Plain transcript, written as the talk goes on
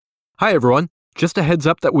Hi, everyone. Just a heads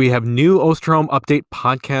up that we have new Osterholm Update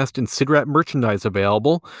podcast and SIDRAP merchandise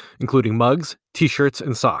available, including mugs, t-shirts,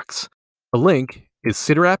 and socks. The link is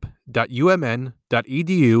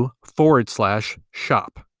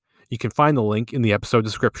sidrap.umn.edu/shop. You can find the link in the episode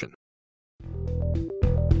description.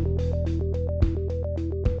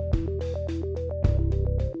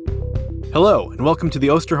 Hello, and welcome to the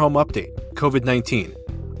Osterholm Update, COVID-19,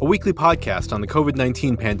 a weekly podcast on the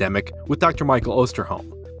COVID-19 pandemic with Dr. Michael Osterholm.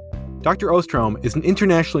 Dr. Osterholm is an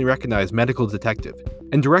internationally recognized medical detective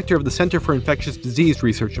and director of the Center for Infectious Disease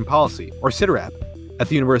Research and Policy, or CIDRAP, at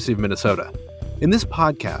the University of Minnesota. In this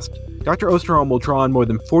podcast, Dr. Osterholm will draw on more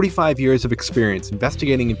than 45 years of experience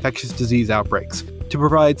investigating infectious disease outbreaks to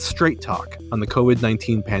provide straight talk on the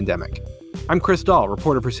COVID-19 pandemic. I'm Chris Dahl,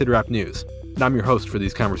 reporter for CIDRAP News, and I'm your host for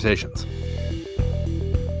these conversations.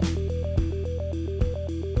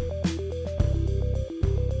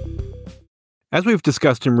 As we've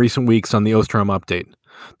discussed in recent weeks on the Osterholm Update,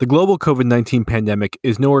 the global COVID-19 pandemic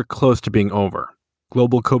is nowhere close to being over.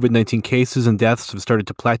 Global COVID-19 cases and deaths have started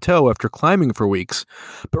to plateau after climbing for weeks,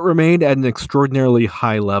 but remained at an extraordinarily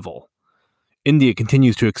high level. India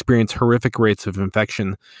continues to experience horrific rates of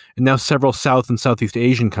infection, and now several South and Southeast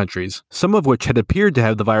Asian countries, some of which had appeared to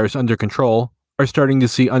have the virus under control, are starting to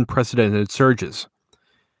see unprecedented surges.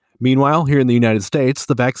 Meanwhile, here in the United States,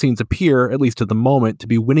 the vaccines appear, at least at the moment, to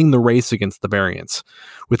be winning the race against the variants,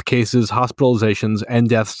 with cases, hospitalizations, and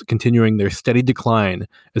deaths continuing their steady decline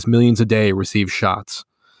as millions a day receive shots.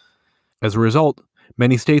 As a result,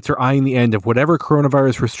 many states are eyeing the end of whatever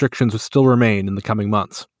coronavirus restrictions still remain in the coming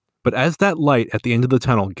months. But as that light at the end of the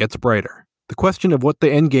tunnel gets brighter, the question of what the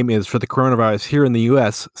endgame is for the coronavirus here in the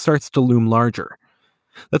U.S. starts to loom larger.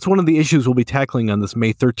 That's one of the issues we'll be tackling on this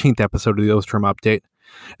May 13th episode of the Osterholm Update,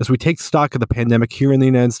 as we take stock of the pandemic here in the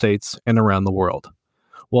United States and around the world.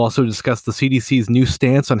 We'll also discuss the CDC's new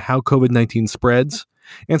stance on how COVID-19 spreads,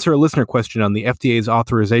 answer a listener question on the FDA's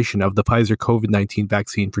authorization of the Pfizer COVID-19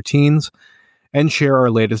 vaccine for teens, and share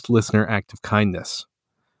our latest listener act of kindness.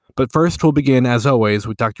 But first, we'll begin, as always,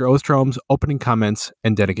 with Dr. Osterholm's opening comments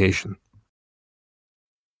and dedication.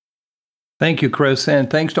 Thank you, Chris, and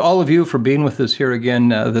thanks to all of you for being with us here again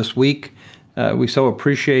this week. We so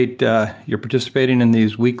appreciate your participating in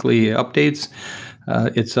these weekly updates.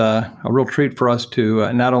 It's a real treat for us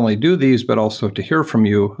to not only do these, but also to hear from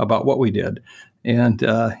you about what we did. And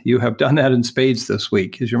you have done that in spades this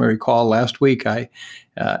week. As you may recall, last week I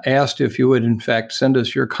asked if you would, in fact, send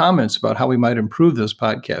us your comments about how we might improve this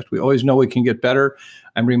podcast. We always know we can get better.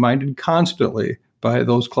 I'm reminded constantly by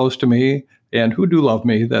those close to me and who do love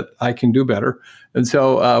me that I can do better. And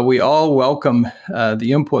so we all welcome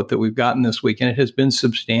the input that we've gotten this week, and it has been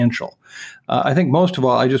substantial. I think most of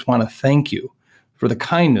all, I just want to thank you for the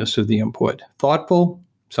kindness of the input. Thoughtful,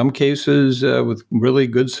 some cases with really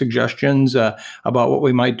good suggestions about what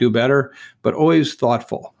we might do better, but always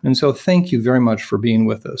thoughtful. And so thank you very much for being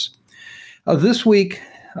with us. This week,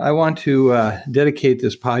 I want to dedicate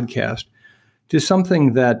this podcast to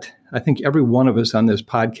something that I think every one of us on this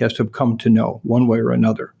podcast have come to know one way or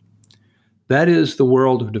another. That is the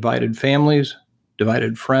world of divided families,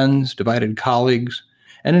 divided friends, divided colleagues,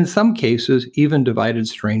 and in some cases, even divided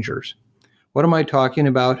strangers. What am I talking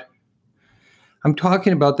about? I'm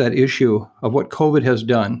talking about that issue of what COVID has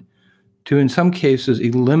done to, in some cases,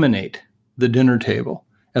 eliminate the dinner table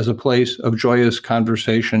as a place of joyous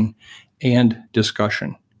conversation and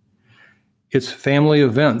discussion. It's family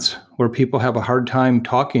events where people have a hard time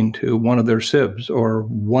talking to one of their sibs or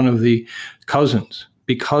one of the cousins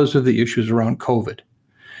because of the issues around COVID.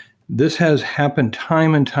 This has happened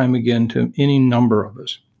time and time again to any number of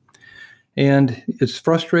us. And it's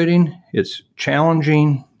frustrating, it's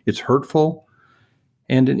challenging, it's hurtful.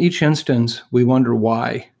 And in each instance, we wonder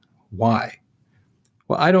why. Why?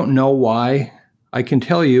 Well, I don't know why. I can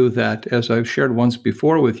tell you that, as I've shared once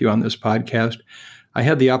before with you on this podcast, I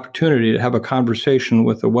had the opportunity to have a conversation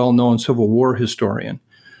with a well-known Civil War historian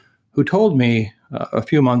who told me a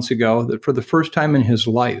few months ago that for the first time in his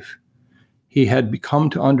life, he had become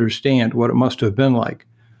to understand what it must have been like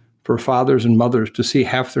for fathers and mothers to see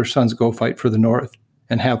half their sons go fight for the North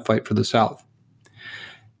and half fight for the South.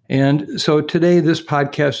 And so today, this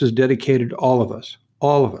podcast is dedicated to all of us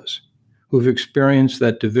who've experienced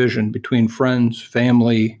that division between friends,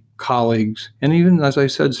 family, colleagues, and even, as I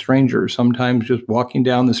said, strangers, sometimes just walking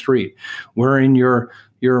down the street, wearing your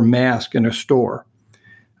mask in a store.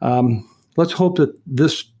 Let's hope that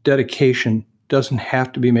this dedication doesn't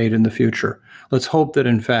have to be made in the future. Let's hope that,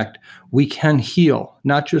 in fact, we can heal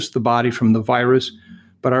not just the body from the virus,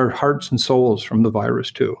 but our hearts and souls from the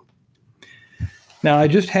virus too. Now, I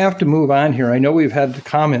just have to move on here. I know we've had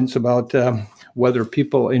comments about whether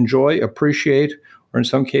people enjoy, appreciate, or in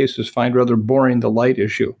some cases find rather boring the light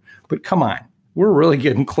issue. But come on, we're really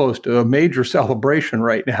getting close to a major celebration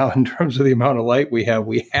right now in terms of the amount of light we have.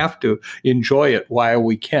 We have to enjoy it while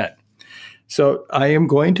we can. So I am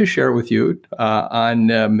going to share with you on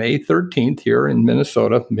May 13th here in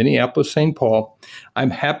Minnesota, Minneapolis, St. Paul. I'm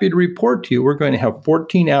happy to report to you we're going to have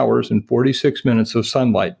 14 hours and 46 minutes of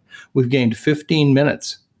sunlight. We've gained 15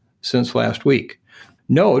 minutes since last week.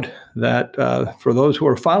 Note that for those who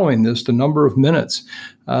are following this, the number of minutes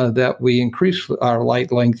that we increase our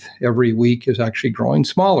light length every week is actually growing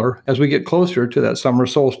smaller as we get closer to that summer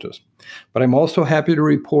solstice. But I'm also happy to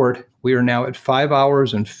report we are now at 5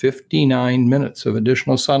 hours and 59 minutes of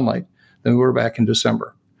additional sunlight than we were back in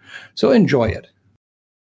December. So enjoy it.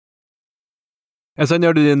 As I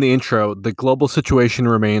noted in the intro, the global situation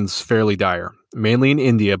remains fairly dire, mainly in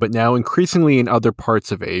India, but now increasingly in other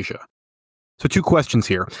parts of Asia. So 2 questions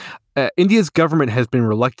here. India's government has been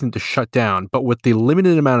reluctant to shut down, but with the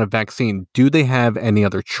limited amount of vaccine, do they have any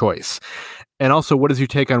other choice? And also, what is your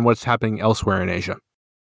take on what's happening elsewhere in Asia?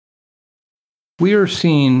 We are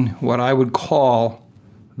seeing what I would call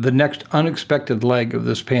the next unexpected leg of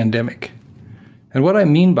this pandemic. And what I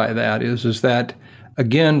mean by that is that,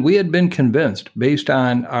 again, we had been convinced, based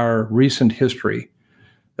on our recent history,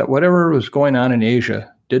 that whatever was going on in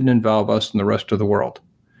Asia didn't involve us and the rest of the world.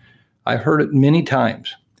 I heard it many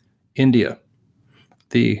times. India,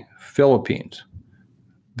 the Philippines,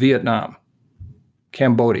 Vietnam,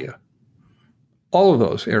 Cambodia, all of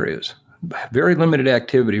those areas, very limited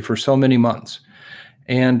activity for so many months.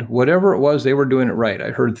 And whatever it was, they were doing it right. I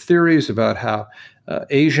heard theories about how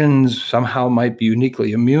Asians somehow might be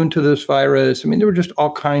uniquely immune to this virus. I mean, there were just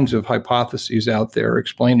all kinds of hypotheses out there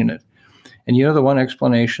explaining it. And you know the one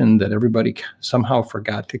explanation that everybody somehow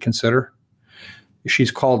forgot to consider?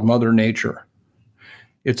 She's called Mother Nature.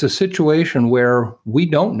 It's a situation where we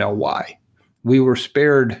don't know why. We were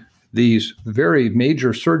spared these very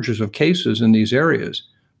major surges of cases in these areas,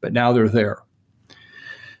 but now they're there.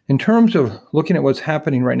 In terms of looking at what's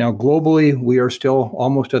happening right now globally, we are still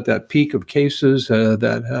almost at that peak of cases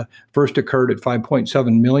that first occurred at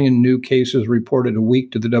 5.7 million new cases reported a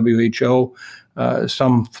week to the WHO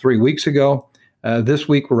some 3 weeks ago. This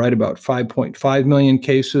week, we're right about 5.5 million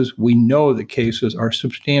cases. We know that cases are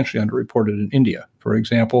substantially underreported in India, for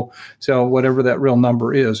example. So whatever that real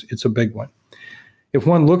number is, it's a big one. If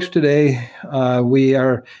one looks today, we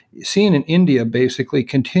are seeing in India basically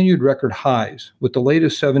continued record highs, with the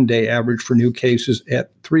latest 7-day average for new cases at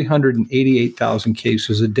 388,000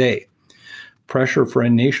 cases a day. Pressure for a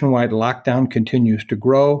nationwide lockdown continues to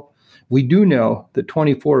grow. We do know that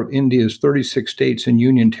 24 of India's 36 states and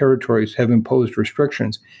union territories have imposed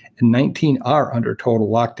restrictions, and 19 are under total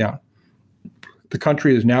lockdown. The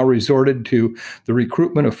country has now resorted to the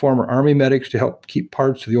recruitment of former Army medics to help keep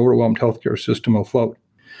parts of the overwhelmed healthcare system afloat.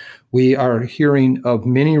 We are hearing of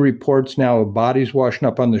many reports now of bodies washing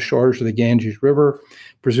up on the shores of the Ganges River,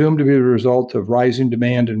 presumed to be the result of rising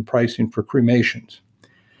demand and pricing for cremations.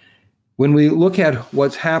 When we look at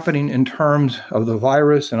what's happening in terms of the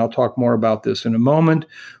virus, and I'll talk more about this in a moment,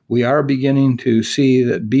 we are beginning to see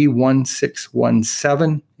that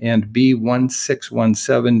B1617 and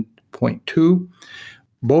B1617.2,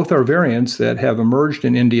 both are variants that have emerged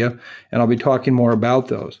in India, and I'll be talking more about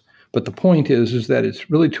those. But the point is that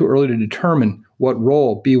it's really too early to determine what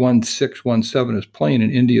role B1617 is playing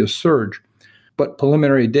in India's surge. But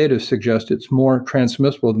preliminary data suggest it's more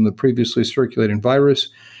transmissible than the previously circulating virus,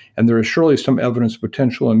 and there is surely some evidence of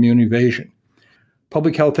potential immune evasion.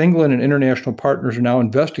 Public Health England and international partners are now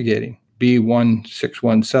investigating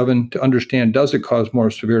B1617 to understand, does it cause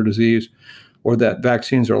more severe disease or that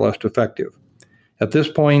vaccines are less effective. At this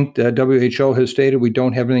point, WHO has stated we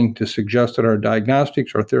don't have anything to suggest that our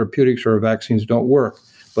diagnostics, our therapeutics, or our vaccines don't work,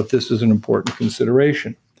 but this is an important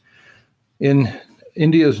consideration. In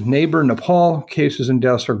India's neighbor, Nepal, cases and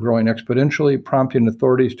deaths are growing exponentially, prompting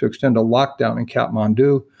authorities to extend a lockdown in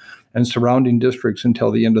Kathmandu and surrounding districts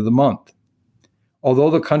until the end of the month.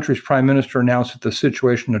 Although the country's prime minister announced that the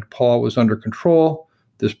situation in Nepal was under control,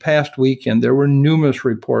 this past weekend there were numerous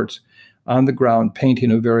reports on the ground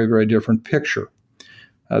painting a very, very different picture.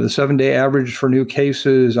 The 7-day average for new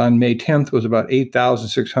cases on May 10th was about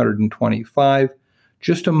 8,625.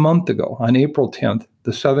 Just a month ago, on April 10th,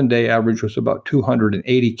 the 7-day average was about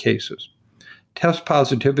 280 cases. Test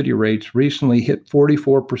positivity rates recently hit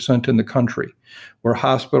 44% in the country, where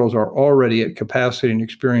hospitals are already at capacity and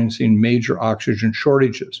experiencing major oxygen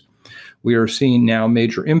shortages. We are seeing now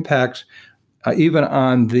major impacts even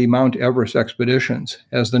on the Mount Everest expeditions,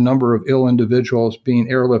 as the number of ill individuals being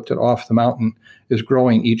airlifted off the mountain is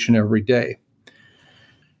growing each and every day.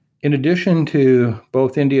 In addition to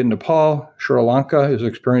both India and Nepal, Sri Lanka is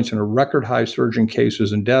experiencing a record high surge in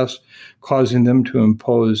cases and deaths, causing them to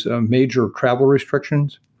impose major travel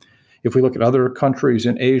restrictions. If we look at other countries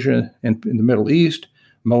in Asia and in the Middle East,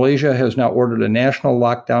 Malaysia has now ordered a national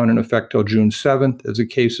lockdown in effect till June 7th as the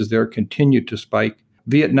cases there continue to spike.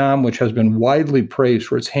 Vietnam, which has been widely praised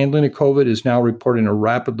for its handling of COVID, is now reporting a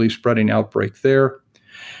rapidly spreading outbreak there.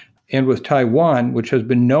 And with Taiwan, which has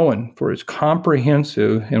been known for its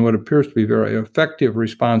comprehensive and what appears to be very effective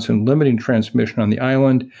response in limiting transmission on the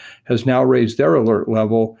island, has now raised their alert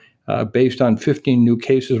level based on 15 new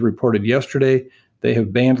cases reported yesterday. They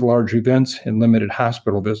have banned large events and limited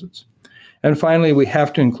hospital visits. And finally, we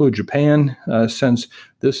have to include Japan, since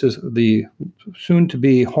this is the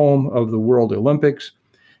soon-to-be home of the World Olympics.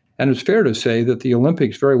 And it's fair to say that the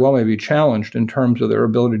Olympics very well may be challenged in terms of their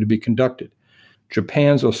ability to be conducted.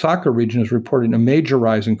 Japan's Osaka region is reporting a major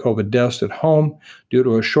rise in COVID deaths at home due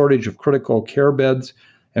to a shortage of critical care beds,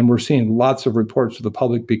 and we're seeing lots of reports of the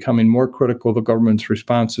public becoming more critical of the government's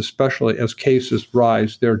response, especially as cases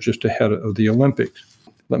rise there just ahead of the Olympics.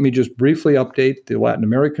 Let me just briefly update the Latin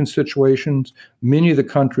American situations. Many of the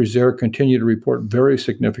countries there continue to report very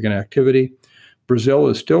significant activity. Brazil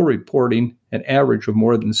is still reporting an average of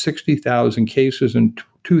more than 60,000 cases and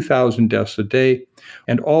 2,000 deaths a day.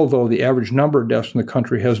 And although the average number of deaths in the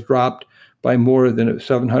country has dropped by more than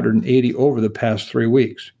 780 over the past 3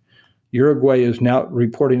 weeks, Uruguay is now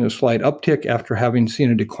reporting a slight uptick after having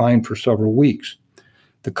seen a decline for several weeks.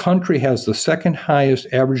 The country has the second highest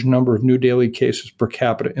average number of new daily cases per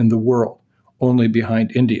capita in the world, only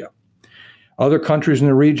behind India. Other countries in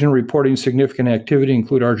the region reporting significant activity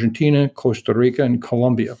include Argentina, Costa Rica, and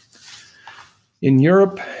Colombia. In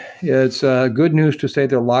Europe, it's good news to say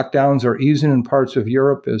that lockdowns are easing in parts of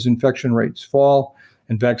Europe as infection rates fall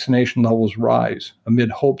and vaccination levels rise amid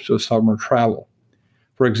hopes of summer travel.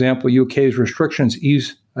 For example, UK's restrictions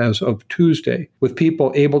ease as of Tuesday, with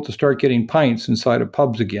people able to start getting pints inside of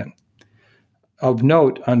pubs again. Of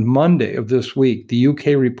note, on Monday of this week, the UK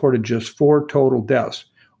reported just 4 total deaths,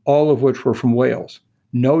 all of which were from Wales.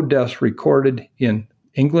 No deaths recorded in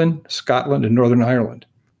England, Scotland, and Northern Ireland.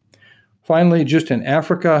 Finally, just in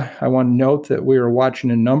Africa, I want to note that we are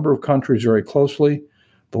watching a number of countries very closely.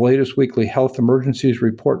 The latest weekly health emergencies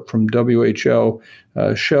report from WHO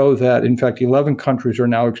show that, in fact, 11 countries are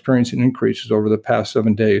now experiencing increases over the past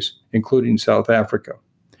 7 days, including South Africa.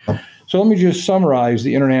 So let me just summarize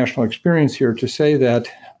the international experience here to say that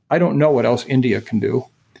I don't know what else India can do.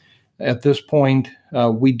 At this point,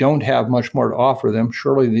 we don't have much more to offer them.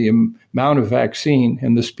 Surely the amount of vaccine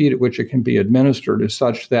and the speed at which it can be administered is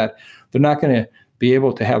such that they're not going to be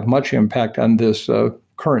able to have much impact on this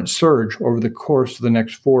current surge over the course of the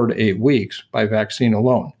next 4 to 8 weeks by vaccine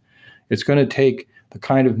alone. It's going to take the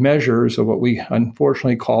kind of measures of what we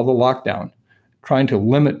unfortunately call the lockdown, trying to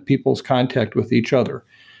limit people's contact with each other.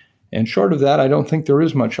 And short of that, I don't think there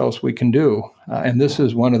is much else we can do. And this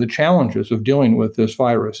is one of the challenges of dealing with this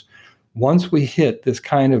virus. Once we hit this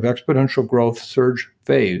kind of exponential growth surge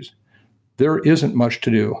phase, there isn't much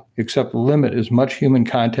to do except limit as much human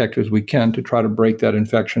contact as we can to try to break that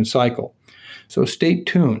infection cycle. So stay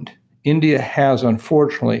tuned. India has,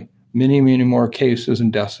 unfortunately, many, many more cases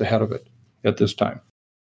and deaths ahead of it at this time.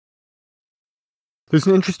 There's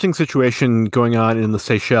an interesting situation going on in the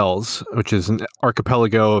Seychelles, which is an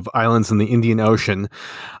archipelago of islands in the Indian Ocean.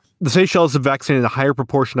 The Seychelles have vaccinated a higher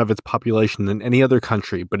proportion of its population than any other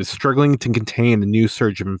country, but is struggling to contain a new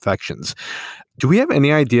surge of infections. Do we have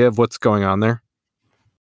any idea of what's going on there?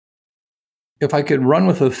 If I could run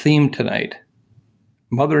with a theme tonight,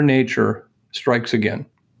 Mother Nature strikes again.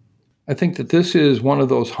 I think that this is one of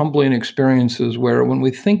those humbling experiences where when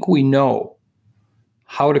we think we know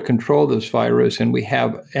how to control this virus and we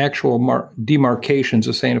have actual demarcations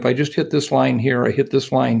of saying, if I just hit this line here, I hit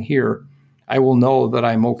this line here, I will know that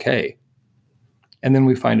I'm okay. And then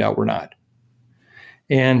we find out we're not.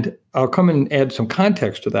 And I'll come and add some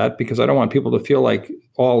context to that because I don't want people to feel like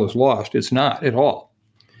all is lost. It's not at all.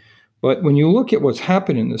 But when you look at what's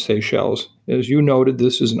happened in the Seychelles, as you noted,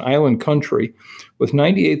 this is an island country with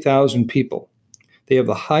 98,000 people. They have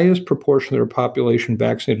the highest proportion of their population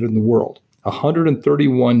vaccinated in the world.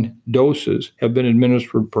 131 doses have been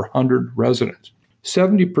administered per 100 residents.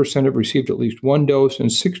 70% have received at least one dose and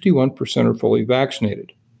 61% are fully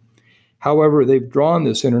vaccinated. However, they've drawn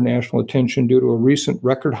this international attention due to a recent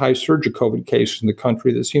record high surge of COVID cases in the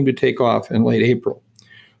country that seemed to take off in late April.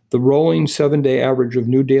 The rolling 7-day average of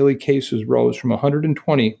new daily cases rose from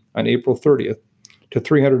 120 on April 30th to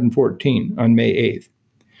 314 on May 8th.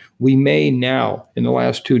 We may now, in the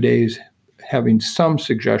last 2 days, having some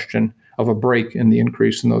suggestion of a break in the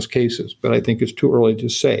increase in those cases, but I think it's too early to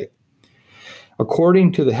say.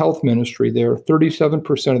 According to the health ministry, there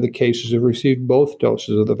 37% of the cases have received both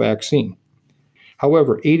doses of the vaccine.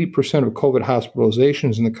 However, 80% of COVID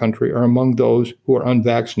hospitalizations in the country are among those who are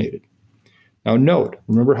unvaccinated. Now note,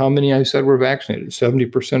 remember how many I said were vaccinated?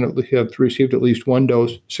 70% have received at least one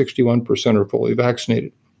dose, 61% are fully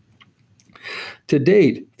vaccinated. To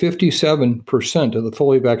date, 57% of the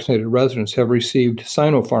fully vaccinated residents have received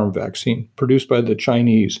Sinopharm vaccine produced by the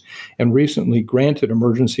Chinese and recently granted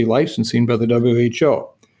emergency licensing by the WHO.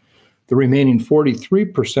 The remaining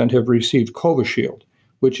 43% have received Covishield,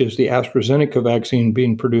 which is the AstraZeneca vaccine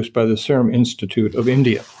being produced by the Serum Institute of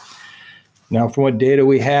India. Now, from what data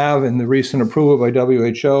we have and the recent approval by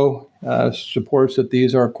WHO supports that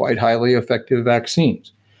these are quite highly effective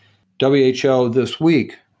vaccines. WHO this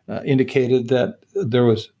week indicated that there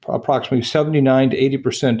was approximately 79 to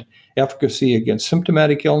 80% efficacy against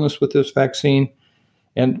symptomatic illness with this vaccine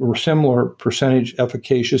and a similar percentage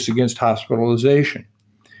efficacious against hospitalization.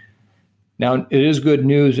 Now, it is good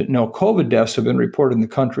news that no COVID deaths have been reported in the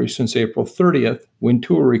country since April 30th, when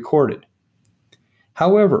 2 were recorded.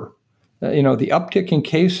 However, the uptick in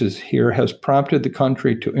cases here has prompted the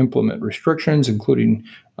country to implement restrictions, including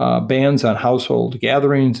bans on household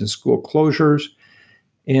gatherings and school closures,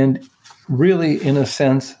 and really, in a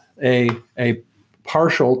sense, a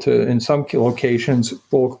partial to, in some locations,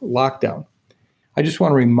 full lockdown. I just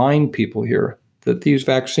want to remind people here that these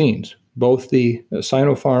vaccines, both the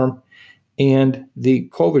Sinopharm and the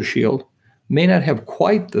Covishield, may not have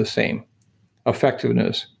quite the same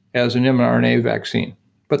effectiveness as an mRNA vaccine,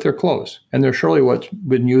 but they're close. And they're surely what's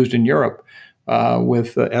been used in Europe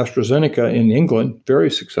with AstraZeneca in England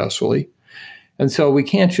very successfully. And so we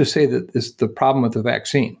can't just say that it's the problem with the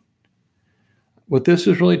vaccine. What this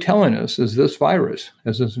is really telling us is this virus,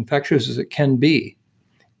 as infectious as it can be,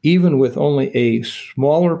 even with only a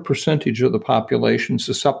smaller percentage of the population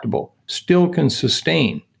susceptible, still can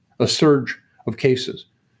sustain a surge of cases.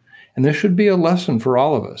 And this should be a lesson for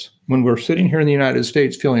all of us. When we're sitting here in the United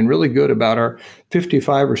States feeling really good about our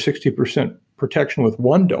 55 or 60% protection with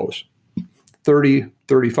one dose, 30,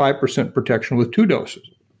 35% protection with 2 doses,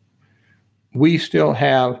 we still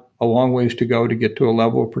have a long ways to go to get to a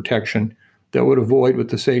level of protection that would avoid what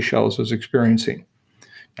the Seychelles is experiencing.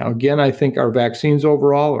 Now, again, I think our vaccines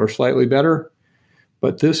overall are slightly better,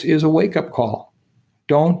 but this is a wake-up call.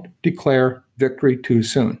 Don't declare victory too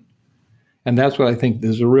soon. And that's what I think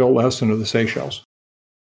is a real lesson of the Seychelles.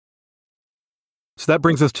 So that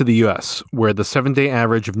brings us to the U.S., where the 7-day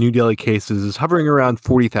average of new daily cases is hovering around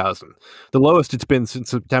 40,000, the lowest it's been since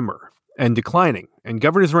September, and declining. And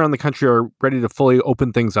governors around the country are ready to fully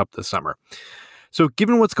open things up this summer. So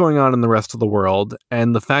given what's going on in the rest of the world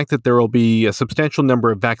and the fact that there will be a substantial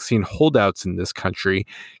number of vaccine holdouts in this country,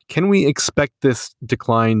 can we expect this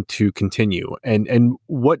decline to continue? And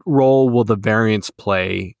what role will the variants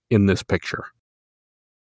play in this picture?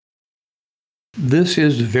 This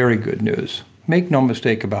is very good news. Make no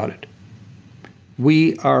mistake about it.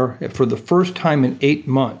 We are, for the first time in 8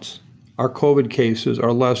 months, our COVID cases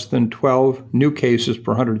are less than 12 new cases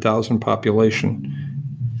per 100,000 population.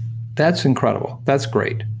 That's incredible. That's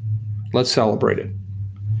great. Let's celebrate it.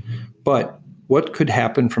 But what could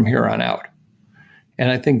happen from here on out? And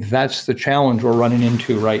I think that's the challenge we're running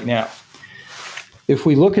into right now. If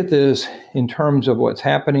we look at this in terms of what's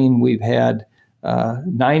happening, we've had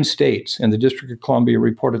 9 states and the District of Columbia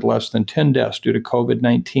reported less than 10 deaths due to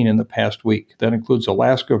COVID-19 in the past week. That includes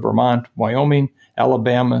Alaska, Vermont, Wyoming,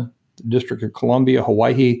 Alabama, the District of Columbia,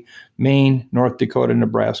 Hawaii, Maine, North Dakota,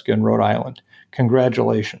 Nebraska, and Rhode Island.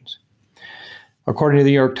 Congratulations. According to the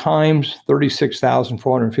New York Times,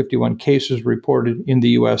 36,451 cases reported in the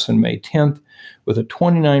U.S. on May 10th, with a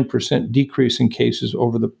 29% decrease in cases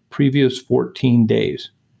over the previous 14 days.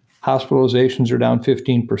 Hospitalizations are down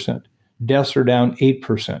 15%. Deaths are down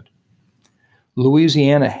 8%.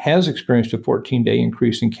 Louisiana has experienced a 14-day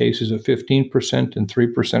increase in cases of 15% and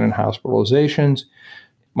 3% in hospitalizations.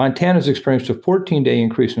 Montana's experienced a 14-day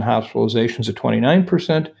increase in hospitalizations of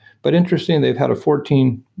 29%, but interesting, they've had a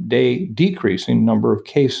 14-day decrease in number of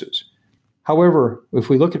cases. However, if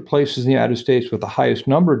we look at places in the United States with the highest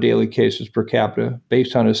number of daily cases per capita,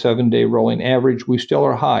 based on a 7-day rolling average, we still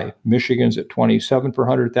are high. Michigan's at 27 per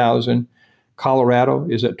 100,000, Colorado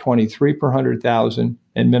is at 23 per 100,000,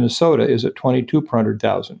 and Minnesota is at 22 per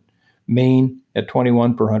 100,000, Maine at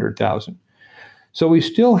 21 per 100,000. So we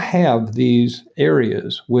still have these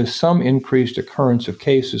areas with some increased occurrence of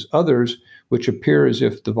cases, others which appear as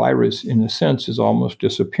if the virus, in a sense, is almost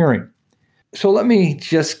disappearing. So let me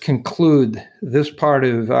just conclude this part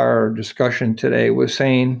of our discussion today with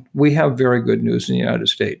saying we have very good news in the United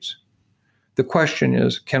States. The question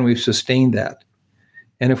is, can we sustain that?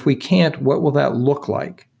 And if we can't, what will that look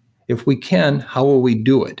like? If we can, how will we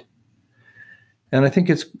do it? And I think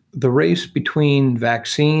it's the race between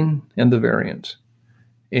vaccine and the variants.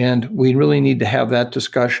 And we really need to have that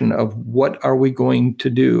discussion of what are we going to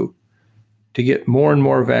do to get more and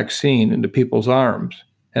more vaccine into people's arms,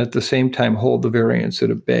 and at the same time hold the variants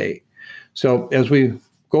at bay. So as we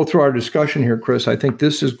go through our discussion here, Chris, I think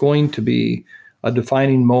this is going to be a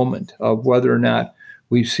defining moment of whether or not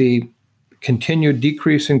we see continued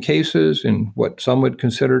decrease in cases in what some would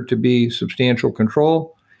consider to be substantial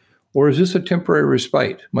control, or is this a temporary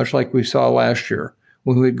respite, much like we saw last year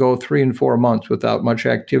when we'd go 3 and 4 months without much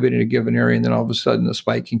activity in a given area, and then all of a sudden a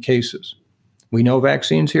spike in cases. We know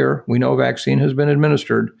vaccine's here. We know vaccine has been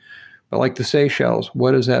administered. But like the Seychelles,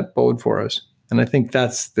 what does that bode for us? And I think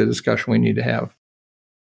that's the discussion we need to have.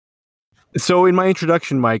 So in my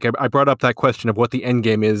introduction, Mike, I brought up that question of what the end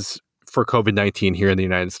game is for COVID-19 here in the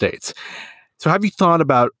United States. So have you thought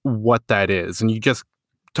about what that is? And you just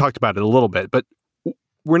talked about it a little bit, but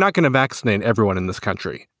we're not going to vaccinate everyone in this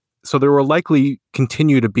country. So there will likely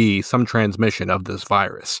continue to be some transmission of this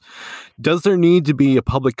virus. Does there need to be a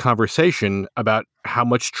public conversation about how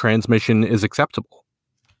much transmission is acceptable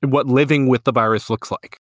and what living with the virus looks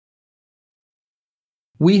like?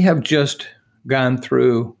 We have just gone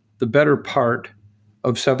through the better part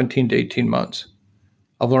of 17 to 18 months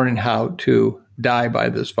of learning how to die by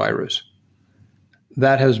this virus.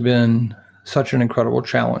 That has been such an incredible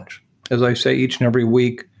challenge. As I say each and every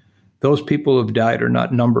week, those people who have died are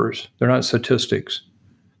not numbers. They're not statistics.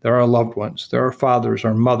 They're our loved ones. They're our fathers,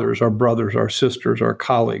 our mothers, our brothers, our sisters, our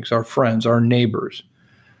colleagues, our friends, our neighbors.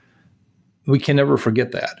 We can never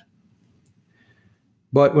forget that.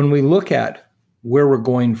 But when we look at where we're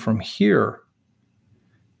going from here,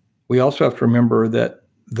 we also have to remember that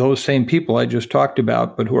those same people I just talked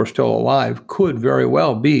about, but who are still alive, could very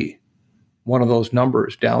well be one of those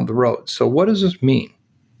numbers down the road. So what does this mean?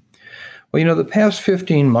 Well, the past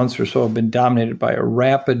 15 months or so have been dominated by a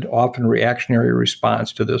rapid, often reactionary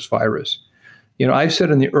response to this virus. I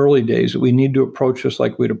said in the early days that we need to approach this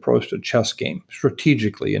like we'd approached a chess game,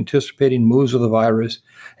 strategically, anticipating moves of the virus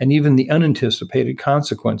and even the unanticipated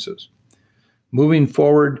consequences. Moving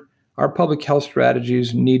forward, our public health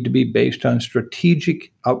strategies need to be based on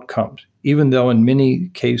strategic outcomes, even though in many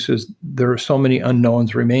cases there are so many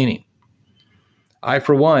unknowns remaining. I,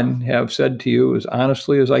 for one, have said to you as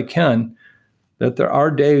honestly as I can that there are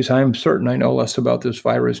days I'm certain I know less about this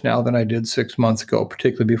virus now than I did 6 months ago,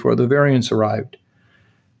 particularly before the variants arrived.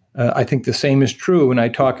 I think the same is true when I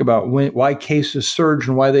talk about why cases surge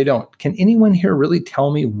and why they don't. Can anyone here really tell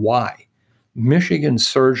me why Michigan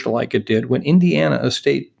surged like it did when Indiana, a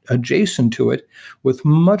state adjacent to it with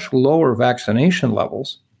much lower vaccination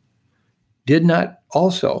levels, did not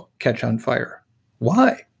also catch on fire?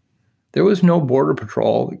 Why? There was no border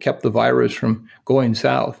patrol that kept the virus from going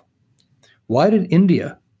south. Why did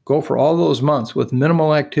India go for all those months with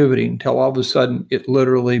minimal activity until all of a sudden it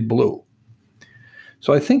literally blew?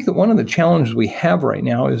 So I think that one of the challenges we have right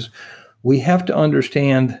now is we have to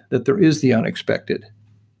understand that there is the unexpected.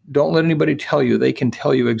 Don't let anybody tell you they can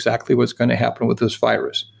tell you exactly what's going to happen with this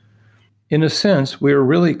virus. In a sense, we are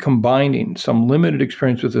really combining some limited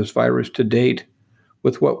experience with this virus to date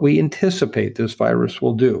with what we anticipate this virus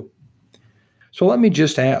will do. So let me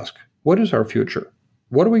just ask, what is our future?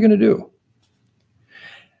 What are we going to do?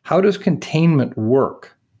 How does containment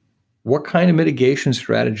work? What kind of mitigation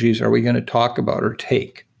strategies are we going to talk about or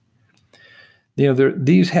take?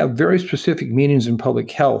 These have very specific meanings in public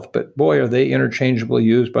health, but boy, are they interchangeably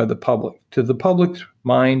used by the public. To the public's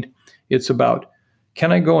mind, it's about,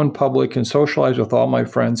 can I go in public and socialize with all my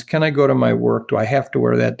friends? Can I go to my work? Do I have to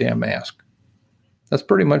wear that damn mask? That's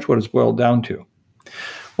pretty much what it's boiled down to.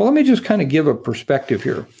 Well, let me just kind of give a perspective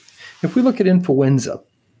here. If we look at influenza,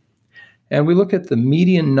 and we look at the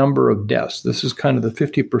median number of deaths, this is kind of the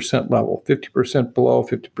 50% level, 50% below,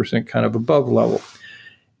 50% kind of above level.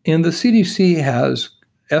 And the CDC has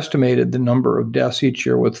estimated the number of deaths each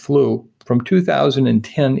year with flu from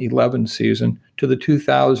 2010-11 season to the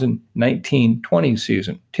 2019-20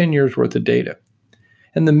 season, 10 years worth of data.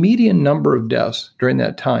 And the median number of deaths during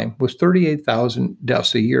that time was 38,000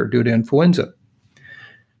 deaths a year due to influenza.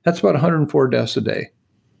 That's about 104 deaths a day.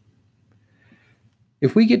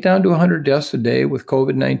 If we get down to 100 deaths a day with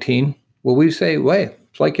COVID-19, will we say, wait,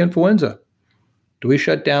 it's like influenza? Do we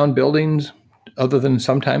shut down buildings other than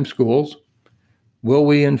sometimes schools? Will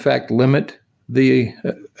we, in fact, limit the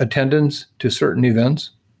attendance to certain events?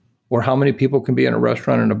 Or how many people can be in a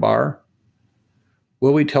restaurant and a bar?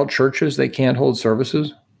 Will we tell churches they can't hold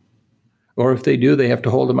services? Or if they do, they have to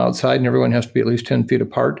hold them outside and everyone has to be at least 10 feet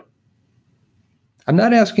apart? I'm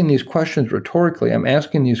not asking these questions rhetorically. I'm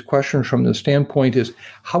asking these questions from the standpoint is,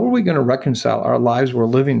 how are we going to reconcile our lives we're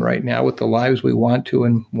living right now with the lives we want to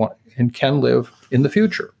and can live in the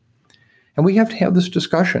future? And we have to have this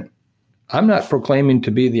discussion. I'm not proclaiming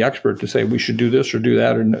to be the expert to say we should do this or do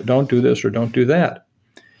that, or don't do this or don't do that.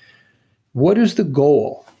 What is the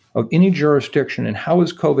goal of any jurisdiction, and how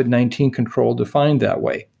is COVID-19 control defined that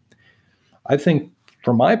way? I think,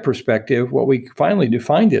 from my perspective, what we finally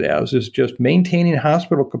defined it as is just maintaining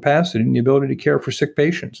hospital capacity and the ability to care for sick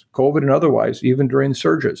patients, COVID and otherwise, even during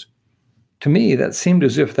surges. To me, that seemed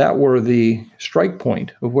as if that were the strike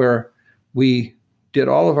point of where we did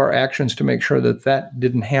all of our actions to make sure that that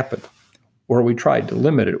didn't happen, or we tried to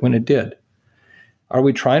limit it when it did. Are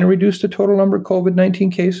we trying to reduce the total number of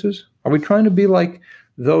COVID-19 cases? Are we trying to be like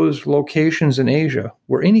those locations in Asia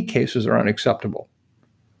where any cases are unacceptable?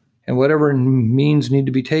 And whatever means need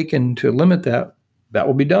to be taken to limit that, that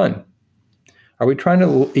will be done. Are we trying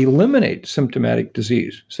to eliminate symptomatic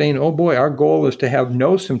disease, saying, oh boy, our goal is to have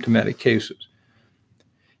no symptomatic cases?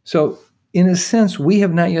 So, in a sense, we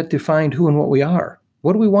have not yet defined who and what we are.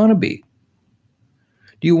 What do we want to be?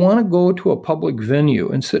 Do you want to go to a public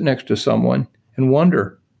venue and sit next to someone and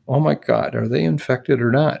wonder, oh my God, are they infected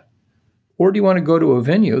or not? Or do you want to go to a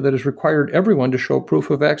venue that has required everyone to show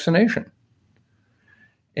proof of vaccination?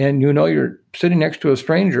 And you know you're sitting next to a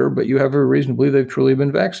stranger, but you have every reason to believe they've truly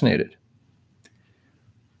been vaccinated.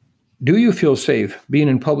 Do you feel safe being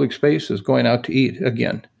in public spaces, going out to eat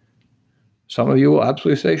again? Some of you will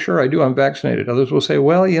absolutely say, sure, I do, I'm vaccinated. Others will say,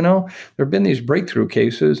 well, you know, there have been these breakthrough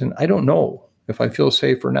cases, and I don't know if I feel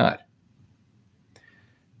safe or not.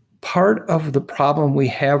 Part of the problem we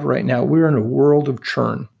have right now, we're in a world of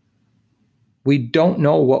churn. We don't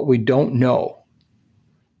know what we don't know.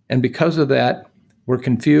 And because of that, we're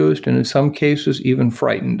confused and in some cases even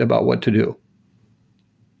frightened about what to do.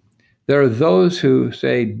 There are those who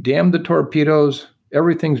say, damn the torpedoes,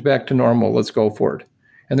 everything's back to normal, let's go for it.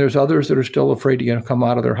 And there's others that are still afraid to come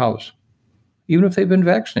out of their house, even if they've been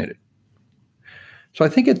vaccinated. So I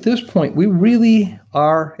think at this point, we really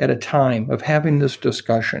are at a time of having this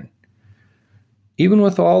discussion. Even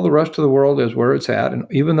with all the rest of the world as where it's at, and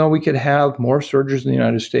even though we could have more surges in the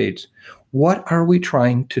United States, what are we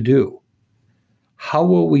trying to do? How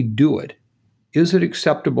will we do it? Is it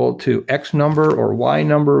acceptable to X number or Y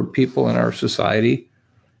number of people in our society?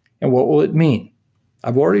 And what will it mean?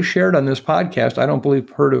 I've already shared on this podcast, I don't believe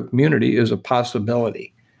herd immunity is a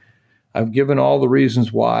possibility. I've given all the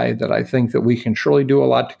reasons why that I think that we can surely do a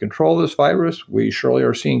lot to control this virus. We surely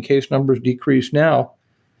are seeing case numbers decrease now,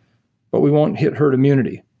 but we won't hit herd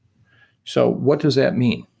immunity. So what does that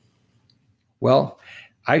mean? Well,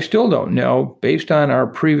 I still don't know, based on our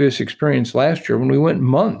previous experience last year when we went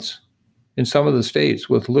months in some of the states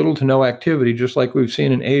with little to no activity, just like we've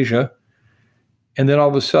seen in Asia, and then all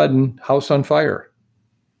of a sudden, house on fire.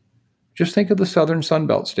 Just think of the southern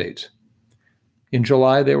Sunbelt states. In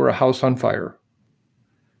July, they were a house on fire.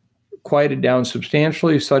 Quieted down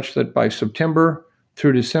substantially such that by September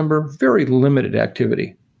through December, very limited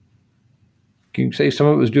activity. You can say some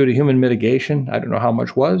of it was due to human mitigation. I don't know how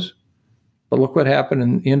much was. But look what happened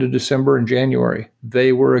in the end of December and January.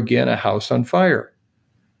 They were again a house on fire.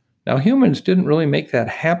 Now, humans didn't really make that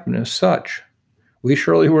happen as such. We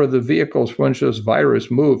surely were the vehicles when this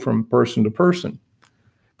virus moved from person to person.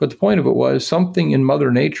 But the point of it was something in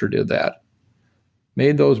Mother Nature did that.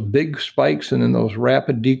 Made those big spikes and then those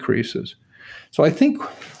rapid decreases. So I think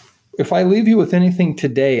if I leave you with anything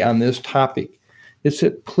today on this topic, it's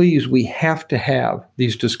that please, we have to have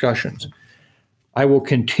these discussions. I will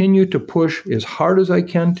continue to push as hard as I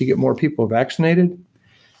can to get more people vaccinated.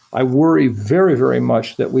 I worry very, very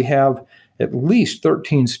much that we have at least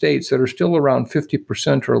 13 states that are still around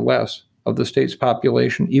 50% or less of the state's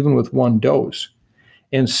population, even with one dose,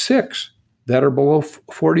 and 6 that are below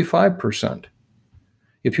 45%.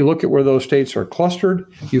 If you look at where those states are clustered,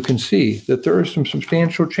 you can see that there are some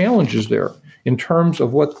substantial challenges there in terms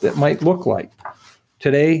of what that might look like.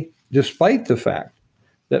 Today, despite the fact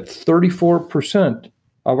that 34%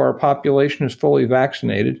 of our population is fully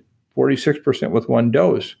vaccinated, 46% with one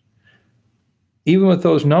dose, even with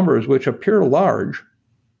those numbers, which appear large,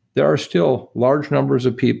 there are still large numbers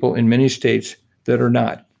of people in many states that are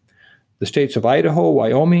not. The states of Idaho,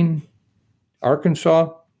 Wyoming,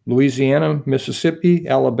 Arkansas, Louisiana, Mississippi,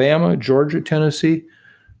 Alabama, Georgia, Tennessee,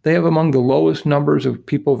 they have among the lowest numbers of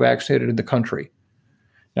people vaccinated in the country.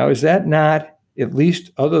 Now, is that not, at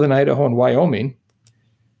least other than Idaho and Wyoming,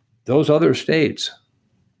 those other states,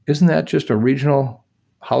 isn't that just a regional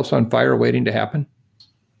house on fire waiting to happen?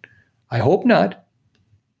 I hope not.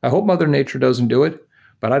 I hope Mother Nature doesn't do it,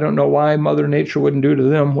 But I don't know why Mother Nature wouldn't do to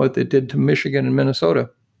them what it did to Michigan and Minnesota.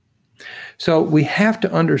 So we have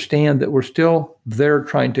to understand that we're still there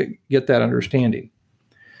trying to get that understanding.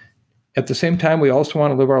 At the same time, we also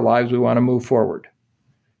want to live our lives. We want to move forward.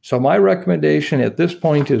 So my recommendation at this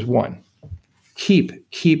point is one, keep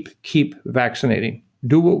vaccinating.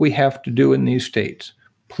 Do what we have to do in these states.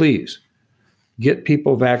 Please get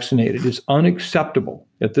people vaccinated. It's unacceptable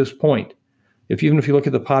at this point. Even if you look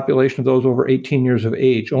at the population of those over 18 years of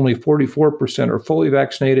age, only 44% are fully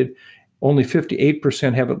vaccinated. Only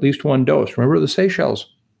 58% have at least one dose. Remember the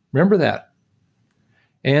Seychelles. Remember that.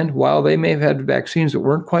 And while they may have had vaccines that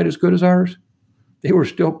weren't quite as good as ours, they were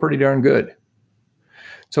still pretty darn good.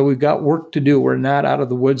 So we've got work to do. We're not out of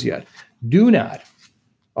the woods yet. Do not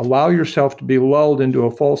allow yourself to be lulled into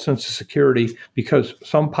a false sense of security because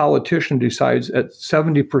some politician decides at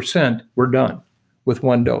 70% we're done with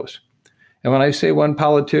one dose. And when I say one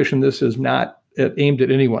politician, this is not aimed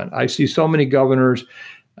at anyone. I see so many governors,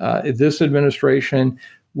 this administration,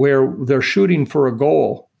 where they're shooting for a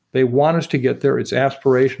goal. They want us to get there. It's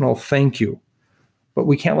aspirational. Thank you. But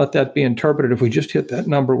we can't let that be interpreted. If we just hit that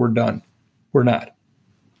number, we're done. We're not.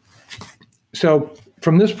 So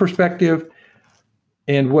from this perspective,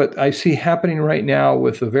 and what I see happening right now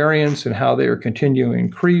with the variants and how they are continuing to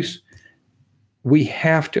increase, we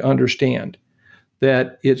have to understand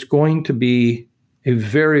that it's going to be a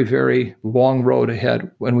very, very long road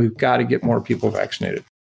ahead when we've got to get more people vaccinated.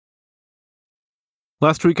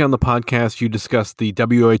 Last week on the podcast, you discussed the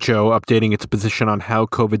WHO updating its position on how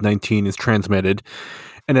COVID-19 is transmitted.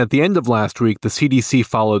 And at the end of last week, the CDC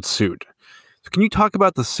followed suit. So can you talk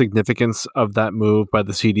about the significance of that move by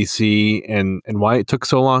the CDC and why it took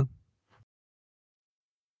so long?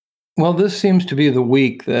 Well, this seems to be the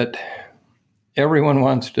week that everyone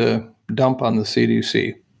wants to dump on the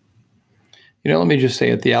CDC. Let me just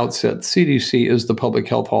say at the outset, CDC is the public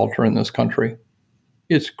health altar in this country.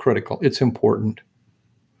 It's critical. It's important.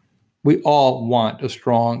 We all want a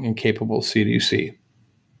strong and capable CDC.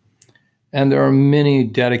 And there are many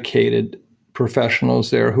dedicated professionals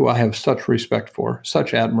there who I have such respect for,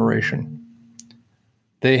 such admiration.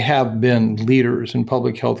 They have been leaders in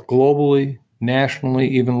public health globally, nationally,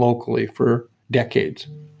 even locally for decades.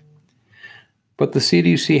 But the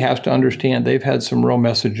CDC has to understand they've had some real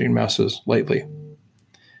messaging messes lately.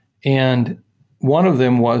 And one of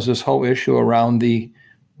them was this whole issue around the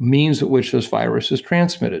means at which this virus is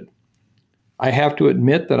transmitted. I have to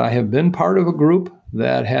admit that I have been part of a group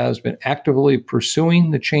that has been actively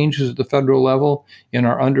pursuing the changes at the federal level in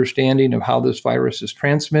our understanding of how this virus is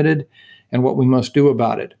transmitted and what we must do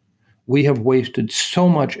about it. We have wasted so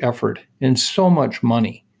much effort and so much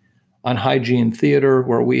money on hygiene theater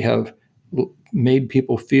where we have made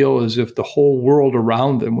people feel as if the whole world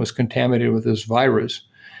around them was contaminated with this virus.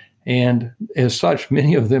 And as such,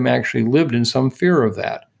 many of them actually lived in some fear of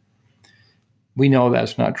that. We know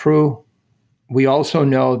that's not true. We also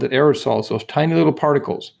know that aerosols, those tiny little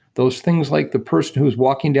particles, those things like the person who's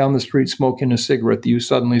walking down the street smoking a cigarette that you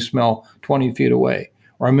suddenly smell 20 feet away,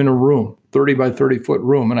 or I'm in a room, 30 by 30 foot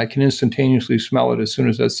room, and I can instantaneously smell it as soon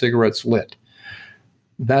as that cigarette's lit.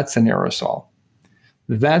 That's an aerosol.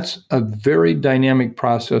 That's a very dynamic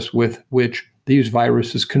process with which these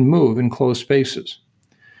viruses can move in closed spaces.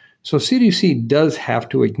 So CDC does have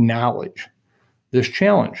to acknowledge this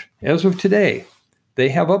challenge. As of today, they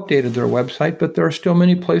have updated their website, but there are still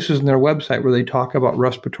many places in their website where they talk about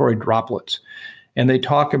respiratory droplets. And they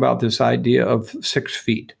talk about this idea of 6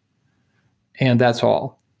 feet. And that's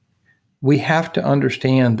all. We have to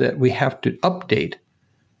understand that we have to update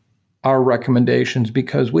our recommendations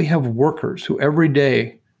because we have workers who every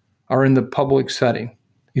day are in the public setting,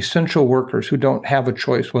 essential workers who don't have a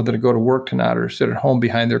choice whether to go to work or not or sit at home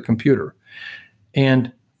behind their computer.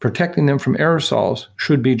 And protecting them from aerosols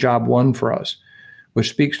should be job one for us, which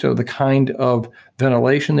speaks to the kind of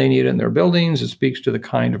ventilation they need in their buildings. It speaks to the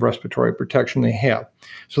kind of respiratory protection they have.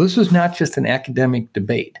 So this is not just an academic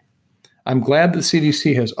debate. I'm glad the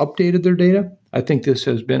CDC has updated their data. I think this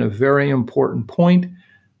has been a very important point,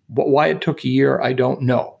 but why it took a year, I don't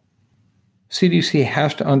know. CDC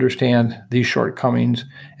has to understand these shortcomings,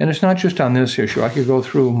 and it's not just on this issue. I could go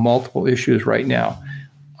through multiple issues right now.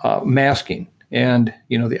 Masking and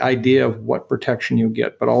the idea of what protection you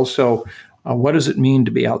get, but also what does it mean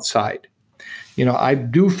to be outside? I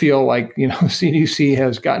do feel like, CDC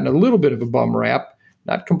has gotten a little bit of a bum rap,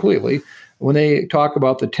 not completely, when they talk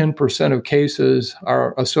about the 10% of cases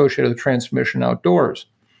are associated with transmission outdoors.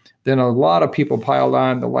 Then a lot of people piled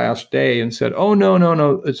on the last day and said, oh,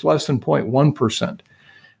 no, it's less than 0.1%.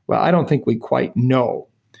 Well, I don't think we quite know.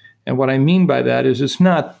 And what I mean by that is it's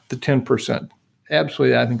not the 10%.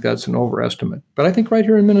 absolutely, I think that's an overestimate. But I think right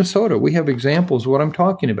here in Minnesota, we have examples of what I'm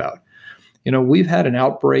talking about. We've had an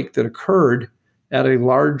outbreak that occurred at a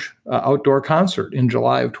large outdoor concert in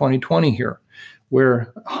July of 2020 here,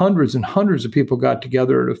 where hundreds and hundreds of people got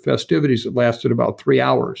together at festivities that lasted about 3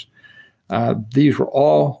 hours. These were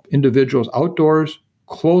all individuals outdoors,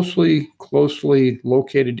 closely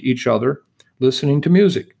located to each other, listening to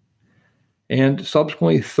music. And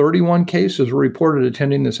subsequently, 31 cases were reported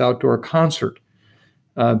attending this outdoor concert.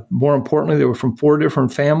 More importantly, they were from 4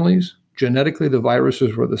 different families. Genetically, the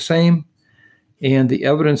viruses were the same. And the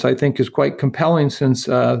evidence, I think, is quite compelling since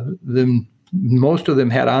most of them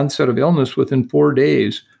had onset of illness within 4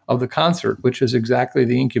 days of the concert, which is exactly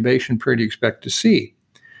the incubation period you expect to see.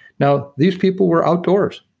 Now, these people were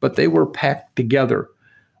outdoors, but they were packed together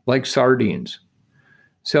like sardines.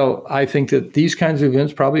 So I think that these kinds of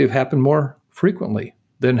events probably have happened more frequently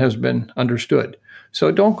than has been understood.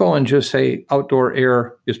 So don't go and just say outdoor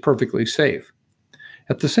air is perfectly safe.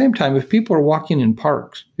 At the same time, if people are walking in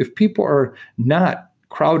parks, if people are not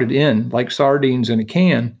crowded in like sardines in a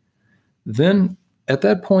can, then at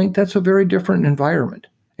that point, that's a very different environment.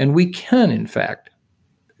 And we can, in fact,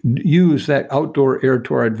 use that outdoor air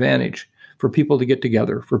to our advantage for people to get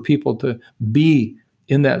together, for people to be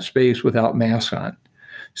in that space without masks on.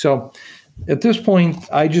 So at this point,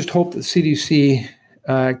 I just hope that CDC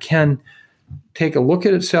can take a look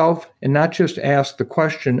at itself and not just ask the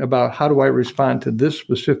question about how do I respond to this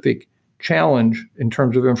specific challenge in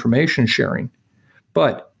terms of information sharing,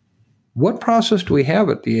 but what process do we have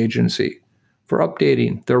at the agency for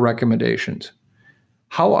updating their recommendations?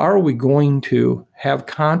 How are we going to have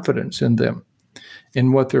confidence in them,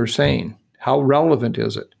 in what they're saying? How relevant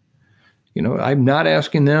is it? I'm not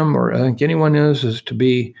asking them, or I think anyone is to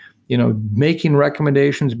be, making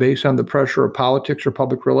recommendations based on the pressure of politics or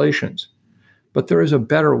public relations. But there is a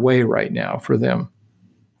better way right now for them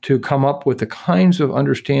to come up with the kinds of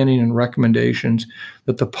understanding and recommendations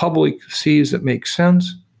that the public sees that make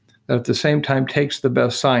sense, that at the same time takes the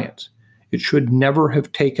best science. It should never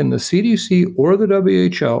have taken the CDC or the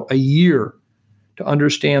WHO a year to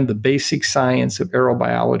understand the basic science of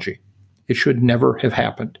aerobiology. It should never have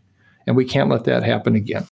happened. And we can't let that happen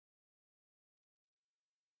again.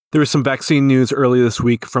 There was some vaccine news earlier this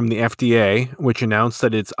week from the FDA, which announced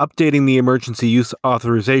that it's updating the emergency use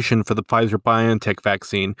authorization for the Pfizer-BioNTech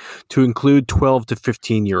vaccine to include 12 to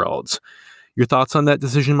 15-year-olds. Your thoughts on that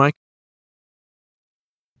decision, Mike?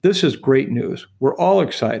 This is great news. We're all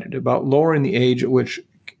excited about lowering the age at which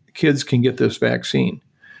kids can get this vaccine.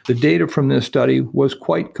 The data from this study was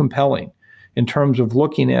quite compelling in terms of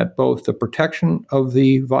looking at both the protection of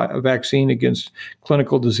the vaccine against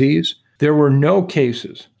clinical disease. There were no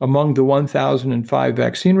cases among the 1,005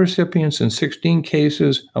 vaccine recipients and 16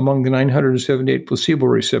 cases among the 978 placebo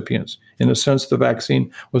recipients. In a sense, the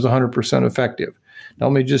vaccine was 100% effective. Now,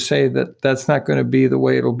 let me just say that that's not going to be the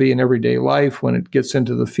way it'll be in everyday life. When it gets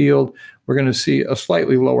into the field, we're going to see a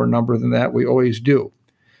slightly lower number than that. We always do.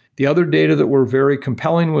 The other data that were very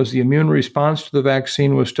compelling was the immune response to the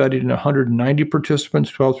vaccine was studied in 190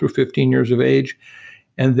 participants, 12 through 15 years of age,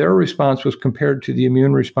 and their response was compared to the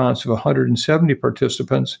immune response of 170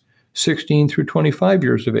 participants, 16 through 25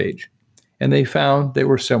 years of age. And they found they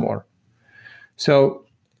were similar. So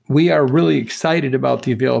we are really excited about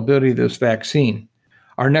the availability of this vaccine.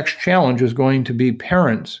 Our next challenge is going to be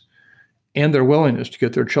parents and their willingness to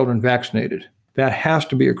get their children vaccinated. That has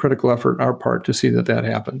to be a critical effort on our part to see that that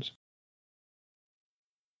happens.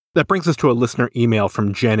 That brings us to a listener email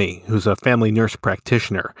from Jenny, who's a family nurse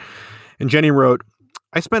practitioner. And Jenny wrote,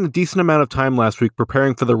 I spent a decent amount of time last week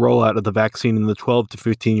preparing for the rollout of the vaccine in the 12 to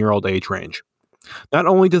 15-year-old age range. Not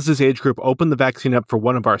only does this age group open the vaccine up for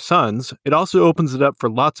one of our sons, it also opens it up for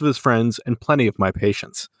lots of his friends and plenty of my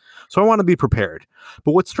patients. So I want to be prepared.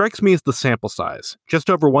 But what strikes me is the sample size. Just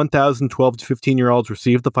over 1,000 12 to 15-year-olds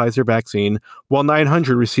received the Pfizer vaccine, while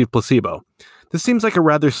 900 received placebo. This seems like a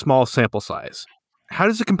rather small sample size. How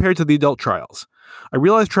does it compare to the adult trials? I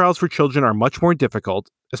realize trials for children are much more difficult,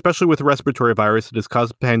 especially with a respiratory virus that has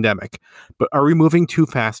caused a pandemic, but are we moving too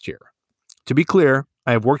fast here? To be clear,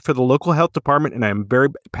 I have worked for the local health department and I am very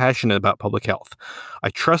passionate about public health. I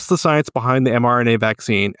trust the science behind the mRNA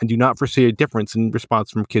vaccine and do not foresee a difference in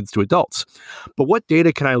response from kids to adults. But what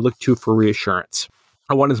data can I look to for reassurance?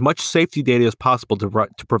 I want as much safety data as possible to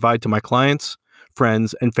provide to my clients,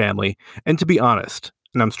 friends, and family, and to be honest,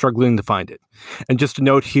 and I'm struggling to find it. And just a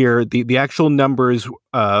note here, the actual numbers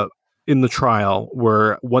in the trial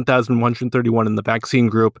were 1,131 in the vaccine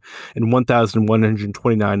group and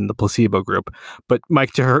 1,129 in the placebo group. But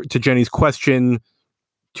Mike, to Jenny's question,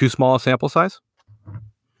 too small a sample size?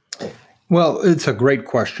 Well, it's a great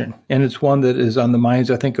question, and it's one that is on the minds,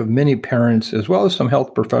 I think, of many parents as well as some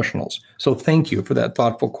health professionals. So thank you for that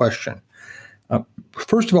thoughtful question.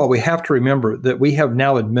 First of all, we have to remember that we have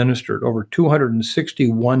now administered over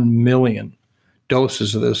 261 million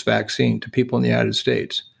doses of this vaccine to people in the United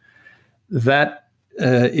States. That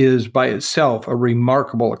is by itself a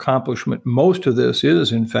remarkable accomplishment. Most of this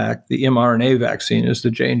is, in fact, the mRNA vaccine, as the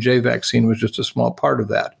J&J vaccine was just a small part of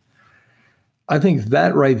that. I think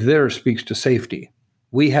that right there speaks to safety.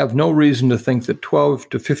 We have no reason to think that 12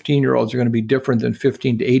 to 15-year-olds are going to be different than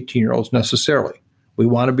 15 to 18-year-olds necessarily. We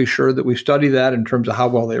want to be sure that we study that in terms of how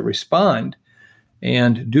well they respond,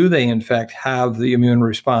 and do they, in fact, have the immune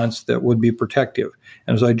response that would be protective.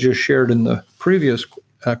 And as I just shared in the previous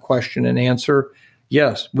question and answer,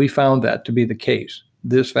 yes, we found that to be the case.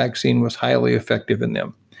 This vaccine was highly effective in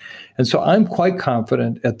them. And so I'm quite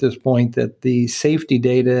confident at this point that the safety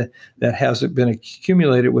data that has been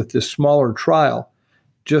accumulated with this smaller trial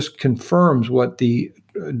just confirms what the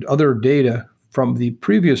other data from the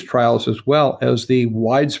previous trials, as well as the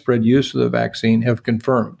widespread use of the vaccine, have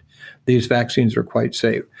confirmed. These vaccines are quite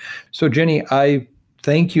safe. So, Jenny, I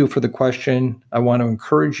thank you for the question. I want to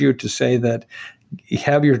encourage you to say that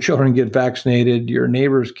have your children get vaccinated, your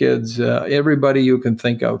neighbors' kids, everybody you can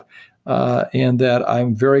think of, and that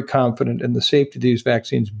I'm very confident in the safety of these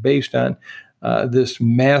vaccines based on this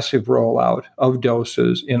massive rollout of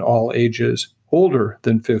doses in all ages older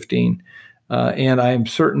than 15. And I am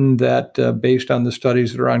certain that based on the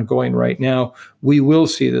studies that are ongoing right now, we will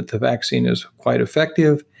see that the vaccine is quite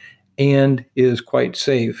effective and is quite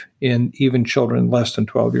safe in even children less than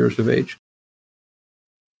 12 years of age.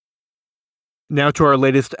 Now to our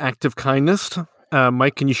latest act of kindness.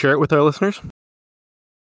 Mike, can you share it with our listeners?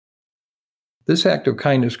 This act of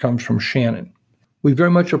kindness comes from Shannon. We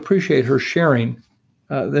very much appreciate her sharing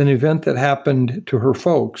an event that happened to her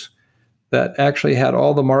folks that actually had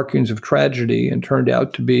all the markings of tragedy and turned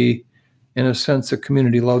out to be, in a sense, a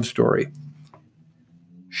community love story.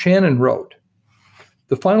 Shannon wrote,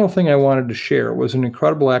 "The final thing I wanted to share was an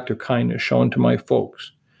incredible act of kindness shown to my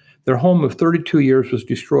folks. Their home of 32 years was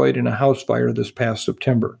destroyed in a house fire this past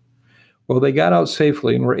September. Well, they got out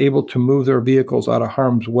safely and were able to move their vehicles out of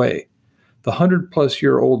harm's way. The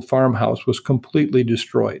 100-plus-year-old farmhouse was completely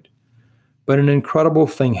destroyed. But an incredible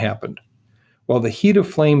thing happened. While the heat of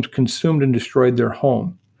flames consumed and destroyed their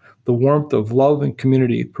home, the warmth of love and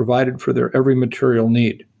community provided for their every material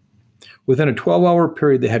need. Within a 12-hour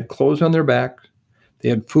period, they had clothes on their backs, they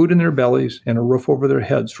had food in their bellies, and a roof over their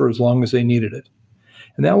heads for as long as they needed it.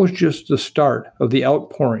 And that was just the start of the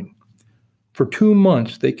outpouring. For 2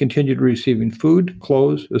 months, they continued receiving food,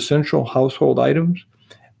 clothes, essential household items,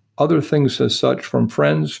 other things as such from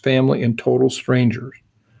friends, family, and total strangers.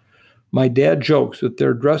 My dad jokes that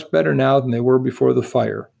they're dressed better now than they were before the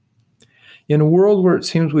fire. In a world where it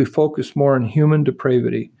seems we focus more on human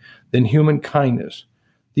depravity than human kindness,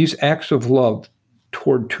 these acts of love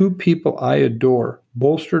toward two people I adore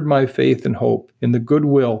bolstered my faith and hope in the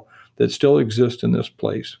goodwill that still exists in this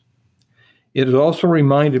place. It has also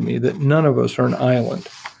reminded me that none of us are an island.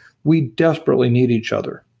 We desperately need each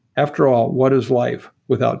other. After all, what is life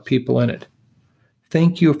without people in it?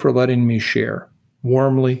 Thank you for letting me share.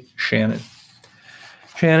 Warmly, Shannon."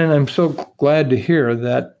 Shannon, I'm so glad to hear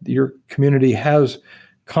that your community has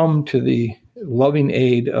come to the loving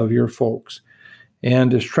aid of your folks.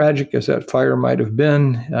 And as tragic as that fire might have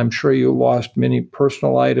been, I'm sure you lost many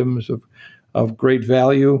personal items of great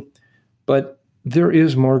value. But there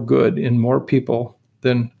is more good in more people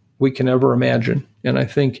than we can ever imagine. And I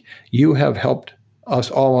think you have helped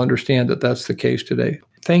us all understand that that's the case today.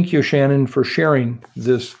 Thank you, Shannon, for sharing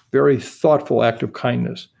this very thoughtful act of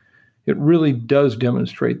kindness. It really does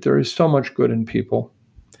demonstrate there is so much good in people.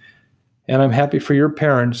 And I'm happy for your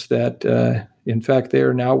parents that, in fact, they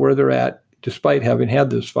are now where they're at, despite having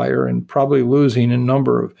had this fire and probably losing a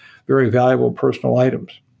number of very valuable personal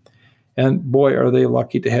items. And boy, are they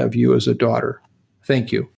lucky to have you as a daughter.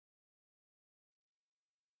 Thank you.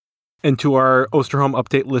 And to our Osterholm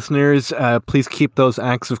Update listeners, please keep those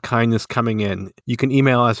acts of kindness coming in. You can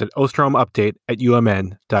email us at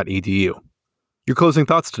osterholmupdate@umn.edu. Your closing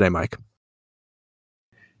thoughts today, Mike?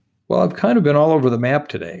 Well, I've kind of been all over the map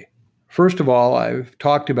today. First of all, I've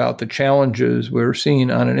talked about the challenges we're seeing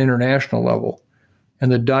on an international level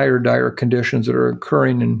and the dire conditions that are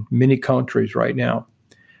occurring in many countries right now.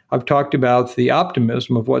 I've talked about the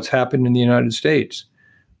optimism of what's happened in the United States.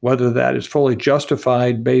 Whether that is fully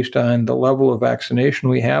justified based on the level of vaccination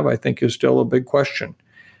we have, I think is still a big question.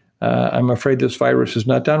 I'm afraid this virus is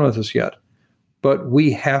not done with us yet. But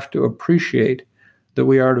we have to appreciate that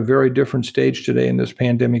we are at a very different stage today in this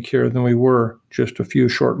pandemic here than we were just a few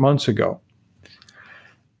short months ago.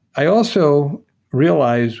 I also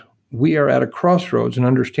realize we are at a crossroads in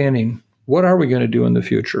understanding what are we going to do in the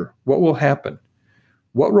future? What will happen?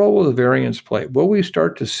 What role will the variants play? Will we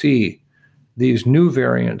start to see these new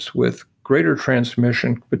variants with greater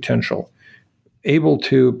transmission potential, able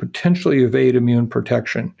to potentially evade immune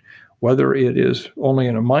protection? Whether it is only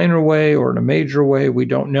in a minor way or in a major way, we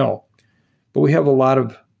don't know. But we have a lot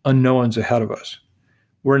of unknowns ahead of us.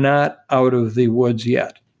 We're not out of the woods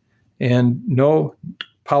yet. And no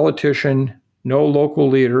politician, no local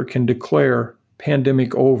leader can declare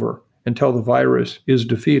pandemic over until the virus is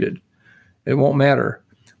defeated. It won't matter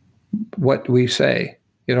what we say.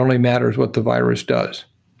 It only matters what the virus does.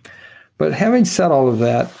 But having said all of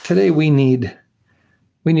that, today we need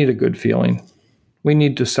a good feeling. We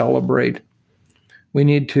need to celebrate. We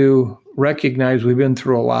need to recognize we've been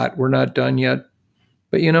through a lot. We're not done yet.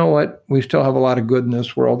 But you know what? We still have a lot of good in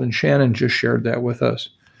this world, and Shannon just shared that with us.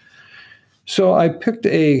 So I picked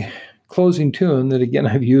a closing tune that, again,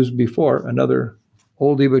 I've used before, another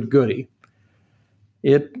oldie but goodie.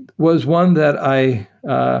 It was one that I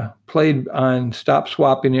played on Stop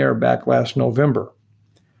Swapping Air back last November.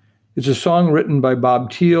 It's a song written by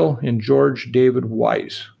Bob Thiel and George David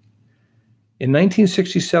Weiss. In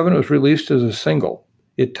 1967, it was released as a single.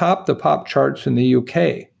 It topped the pop charts in the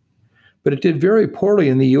UK, but it did very poorly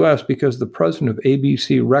in the US because the president of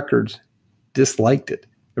ABC Records disliked it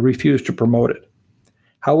and refused to promote it.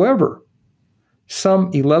 However,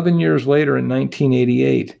 some 11 years later in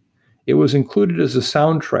 1988, it was included as a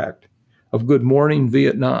soundtrack of Good Morning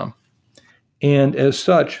Vietnam. And as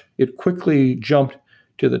such, it quickly jumped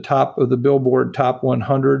to the top of the Billboard Top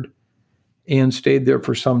 100 and stayed there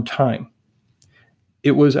for some time.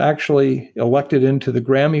 It was actually elected into the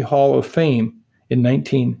Grammy Hall of Fame in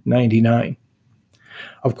 1999.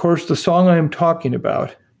 Of course, the song I am talking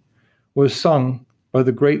about was sung by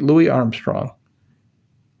the great Louis Armstrong.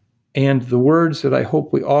 And the words that I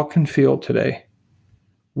hope we all can feel today: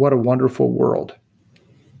 what a wonderful world.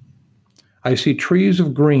 I see trees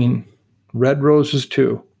of green, red roses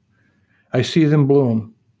too. I see them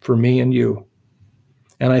bloom for me and you.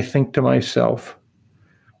 And I think to myself,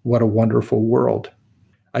 what a wonderful world.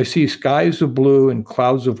 I see skies of blue and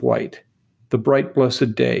clouds of white, the bright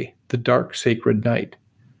blessed day, the dark sacred night.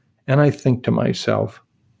 And I think to myself,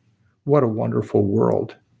 what a wonderful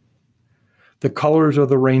world. The colors of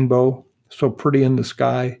the rainbow, so pretty in the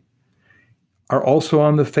sky, are also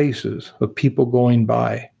on the faces of people going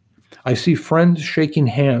by. I see friends shaking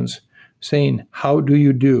hands, saying, how do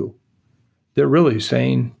you do? They're really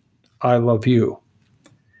saying, I love you.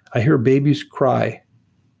 I hear babies cry.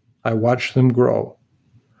 I watch them grow.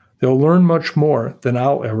 They'll learn much more than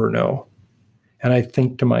I'll ever know. And I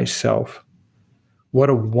think to myself,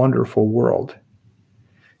 what a wonderful world.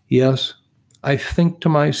 Yes, I think to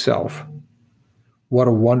myself, what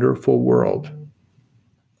a wonderful world.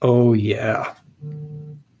 Oh, yeah.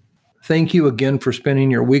 Thank you again for spending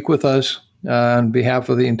your week with us. On behalf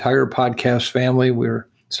of the entire podcast family, we're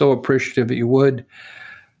so appreciative that you would.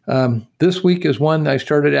 This week is one I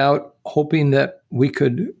started out hoping that we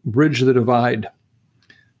could bridge the divide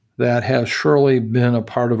that has surely been a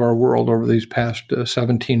part of our world over these past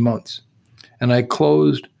 17 months. And I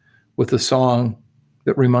closed with a song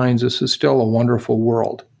that reminds us it's still a wonderful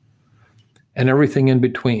world and everything in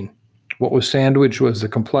between. What was sandwiched was the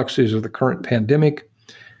complexities of the current pandemic.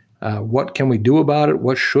 What can we do about it?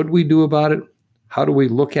 What should we do about it? How do we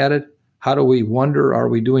look at it? How do we wonder, are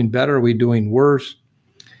we doing better? Are we doing worse?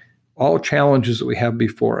 All challenges that we have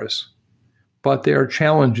before us. But they are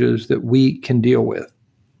challenges that we can deal with,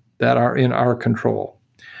 that are in our control.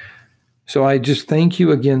 So I just thank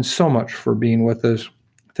you again so much for being with us.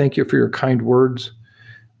 Thank you for your kind words,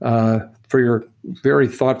 for your very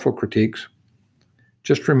thoughtful critiques.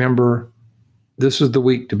 Just remember, this is the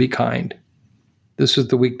week to be kind. This is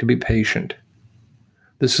the week to be patient.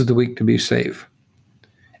 This is the week to be safe.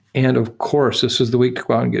 And of course, this is the week to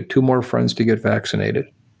go out and get 2 more friends to get vaccinated.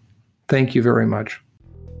 Thank you very much.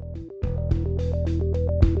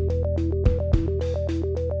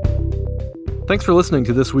 Thanks for listening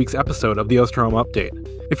to this week's episode of the Osterholm Update.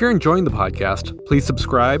 If you're enjoying the podcast, please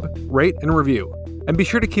subscribe, rate, and review. And be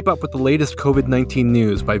sure to keep up with the latest COVID-19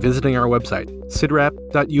 news by visiting our website,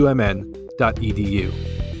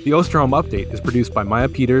 cidrap.umn.edu. The Osterholm Update is produced by Maya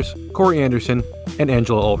Peters, Corey Anderson, and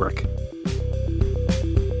Angela Ulrich.